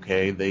like,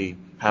 okay, they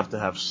have to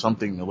have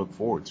something to look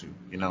forward to.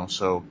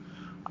 So,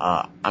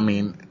 I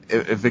mean,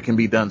 if it can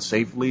be done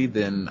safely,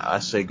 then I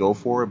say go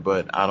for it,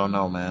 but I don't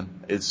know, man.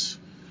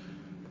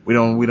 We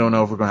don't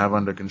know if we're going to have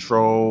under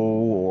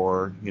control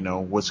or,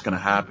 what's going to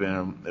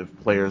happen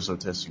if players are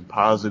testing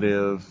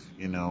positive.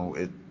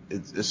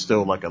 It's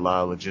still like a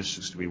lot of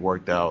logistics to be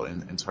worked out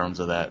in terms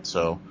of that.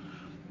 So,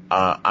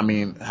 I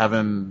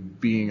mean,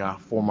 being a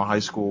former high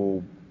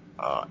school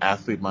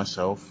athlete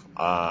myself,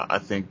 I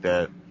think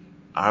that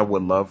I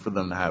would love for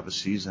them to have a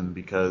season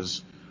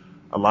because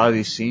a lot of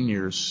these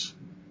seniors,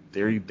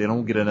 they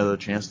don't get another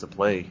chance to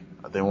play.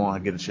 They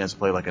won't get a chance to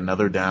play like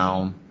another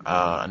down,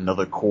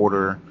 another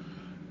quarter,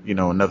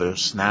 another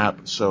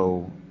snap.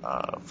 So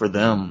for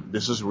them,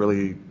 this is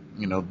really,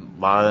 a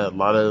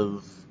lot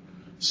of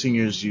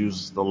seniors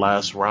use the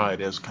last ride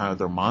as kind of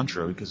their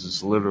mantra because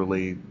it's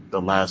literally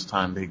the last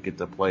time they get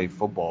to play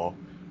football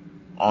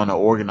on an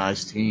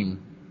organized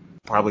team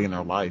probably in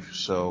their life.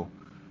 So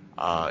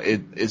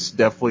it's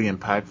definitely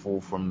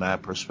impactful from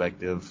that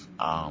perspective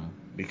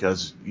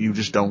because you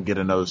just don't get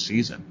another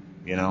season.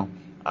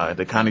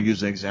 To kind of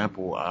use an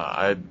example,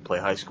 I play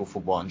high school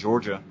football in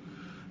Georgia,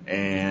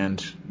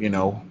 and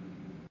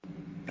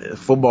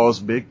football is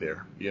big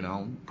there,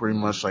 pretty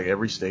much like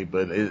every state,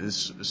 but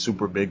it's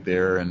super big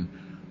there. And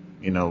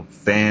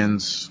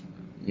fans,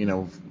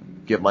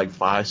 get like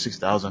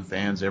 5,000-6,000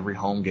 fans every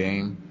home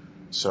game.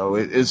 So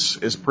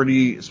it's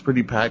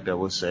pretty packed, I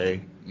would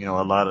say.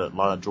 A lot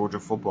of Georgia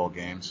football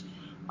games.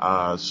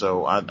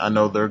 So I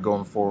know they're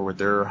going forward with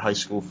their high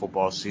school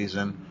football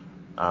season.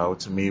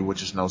 To me,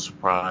 which is no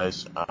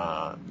surprise.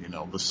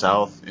 The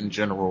South in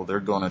general, they're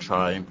going to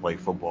try and play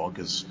football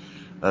because,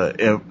 I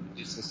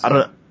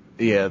don't,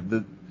 yeah,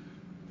 the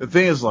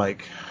thing is,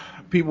 like,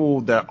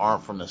 people that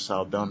aren't from the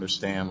South don't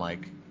understand,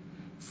 like,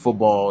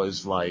 football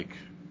is like,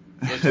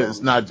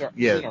 it's not,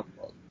 yeah,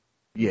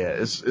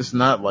 it's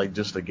not like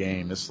just a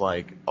game. It's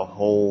like a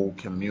whole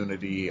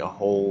community, a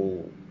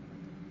whole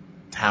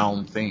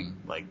town thing.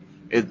 Like,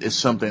 it's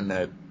something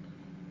that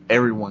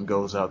everyone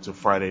goes out to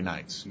Friday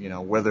nights.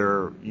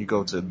 Whether you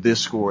go to this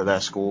school or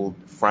that school,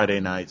 Friday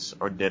nights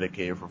are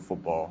dedicated for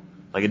football.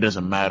 Like, it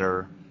doesn't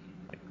matter,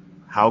 like,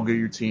 how good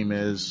your team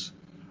is,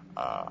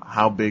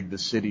 how big the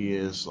city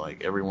is,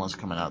 like, everyone's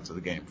coming out to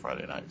the game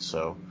Friday night.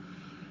 So,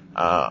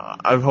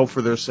 I hope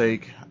for their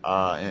sake,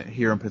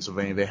 here in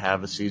Pennsylvania, they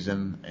have a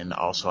season, and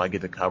also I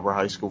get to cover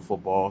high school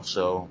football.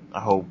 So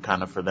I hope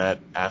kind of for that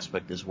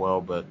aspect as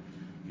well, but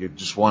you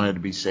just wanted to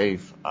be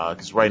safe.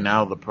 'Cause right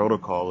now the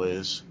protocol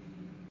is,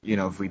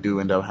 if we do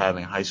end up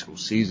having a high school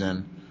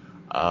season,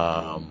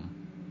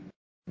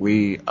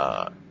 we,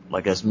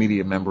 like as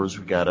media members,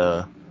 we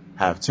gotta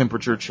have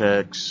temperature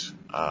checks.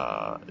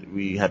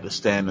 We had to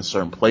stand in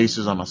certain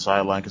places on the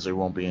sideline because there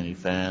won't be any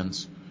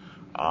fans.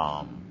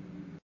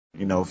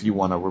 If you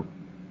want to,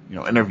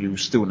 interview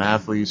student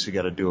athletes, you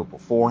got to do it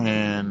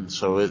beforehand.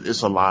 So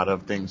it's a lot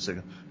of things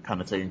to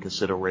kind of take in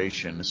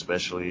consideration,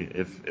 especially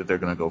if they're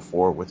going to go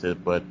forward with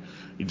it. But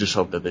you just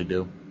hope that they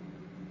do.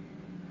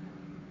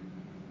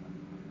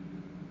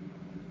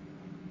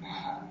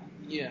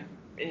 Yeah,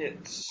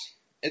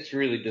 it's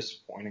really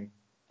disappointing.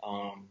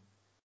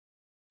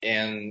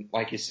 And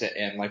like you said,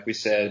 and like we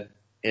said,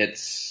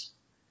 it's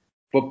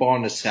football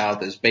in the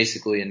South is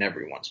basically in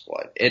everyone's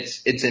blood.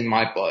 It's in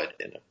my blood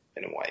in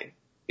a way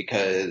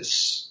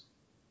because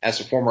as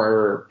a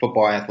former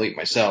football athlete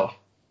myself,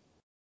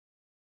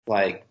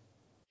 like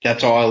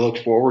that's all I look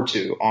forward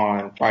to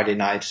on Friday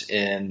nights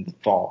in the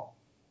fall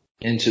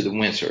into the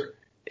winter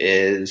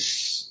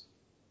is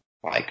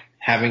like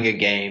having a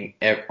game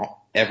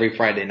every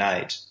Friday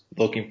night.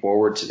 Looking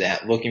forward to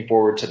that. Looking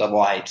forward to the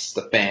lights,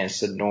 the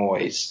fans, the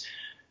noise,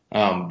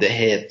 the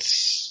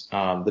hits,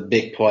 the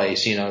big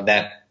plays.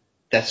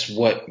 That's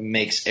what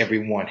makes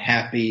everyone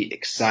happy,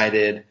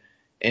 excited,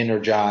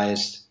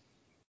 energized,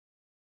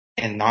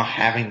 and not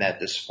having that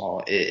this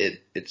fall,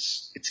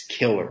 it's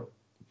killer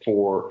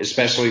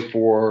especially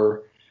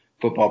for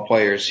football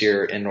players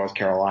here in North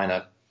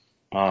Carolina,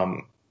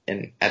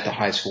 and at the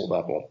high school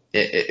level.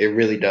 It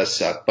really does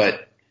suck,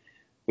 but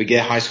we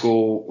get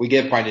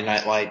Friday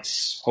night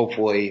lights,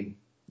 hopefully,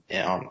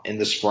 in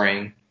the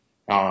spring.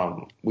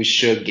 We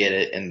should get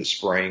it in the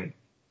spring.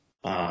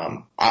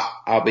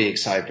 I'll be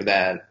excited for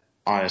that,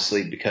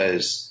 honestly,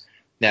 because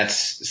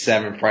that's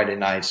 7 Friday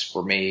nights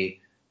for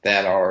me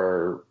that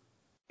are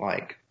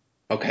like,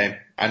 okay,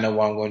 I know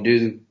what I'm going to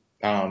do,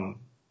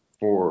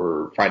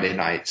 for Friday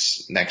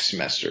nights next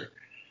semester.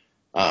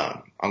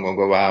 I'm going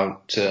to go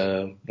out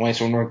to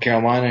Waynesville, North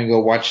Carolina and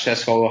go watch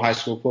Tuscola High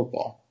School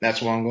football.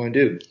 That's what I'm going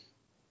to do.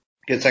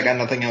 Because I got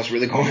nothing else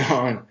really going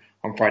on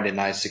Friday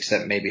nights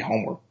except maybe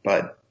homework.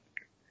 But,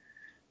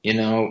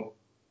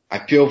 I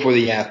feel for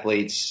the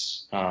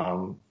athletes,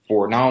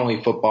 for not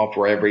only football,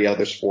 for every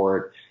other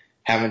sport,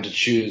 having to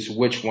choose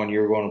which one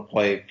you're going to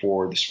play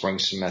for the spring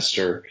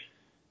semester.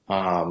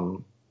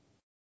 And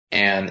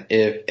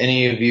if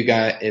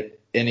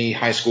any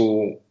high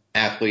school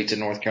athletes in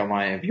North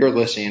Carolina, if you're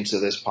listening to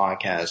this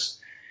podcast,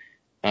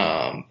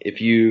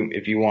 if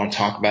you want to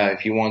talk about it,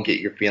 if you want to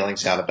get your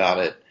feelings out about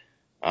it,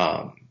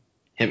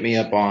 hit me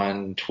up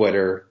on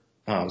Twitter,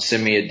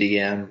 send me a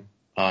DM.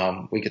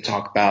 We could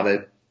talk about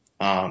it.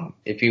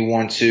 If you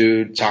want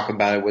to talk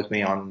about it with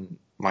me on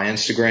my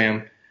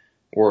Instagram,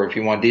 or if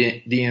you want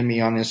to DM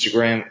me on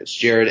Instagram, it's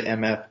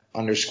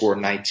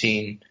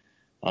JaredMF_19.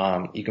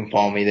 You can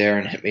follow me there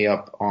and hit me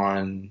up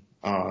on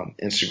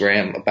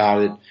Instagram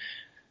about it.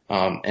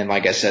 And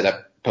like I said,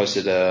 I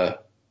posted on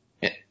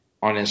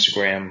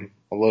Instagram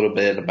a little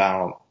bit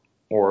about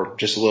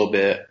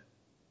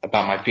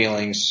my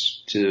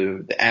feelings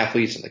to the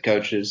athletes and the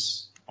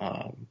coaches.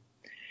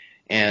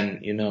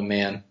 And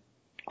man,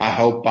 I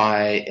hope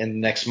in the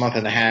next month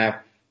and a half,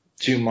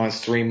 2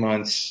 months, 3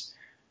 months,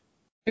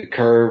 the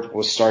curve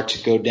will start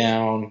to go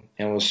down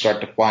and will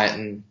start to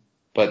flatten.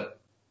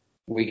 But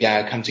we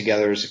gotta come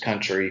together as a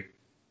country,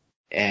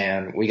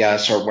 and we gotta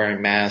start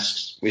wearing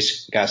masks. We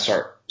gotta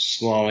start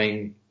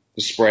slowing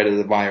the spread of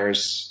the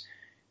virus,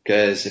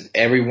 because if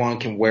everyone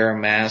can wear a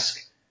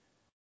mask,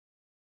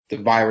 the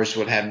virus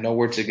would have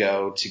nowhere to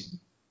go to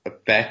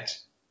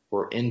affect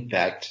or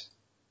infect,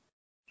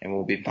 and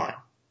we'll be fine.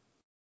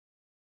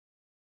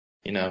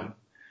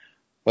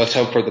 Let's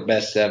hope for the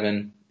best,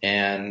 Devin,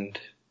 and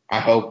I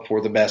hope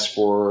for the best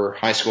for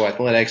high school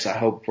athletics. I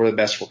hope for the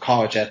best for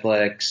college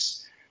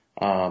athletics,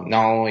 not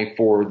only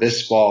for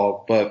this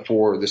fall, but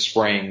for the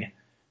spring,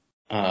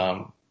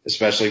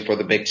 especially for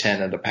the Big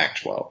Ten and the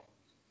Pac-12.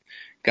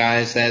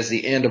 Guys, that is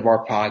the end of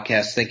our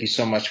podcast. Thank you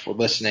so much for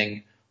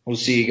listening. We'll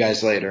see you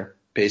guys later.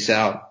 Peace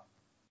out.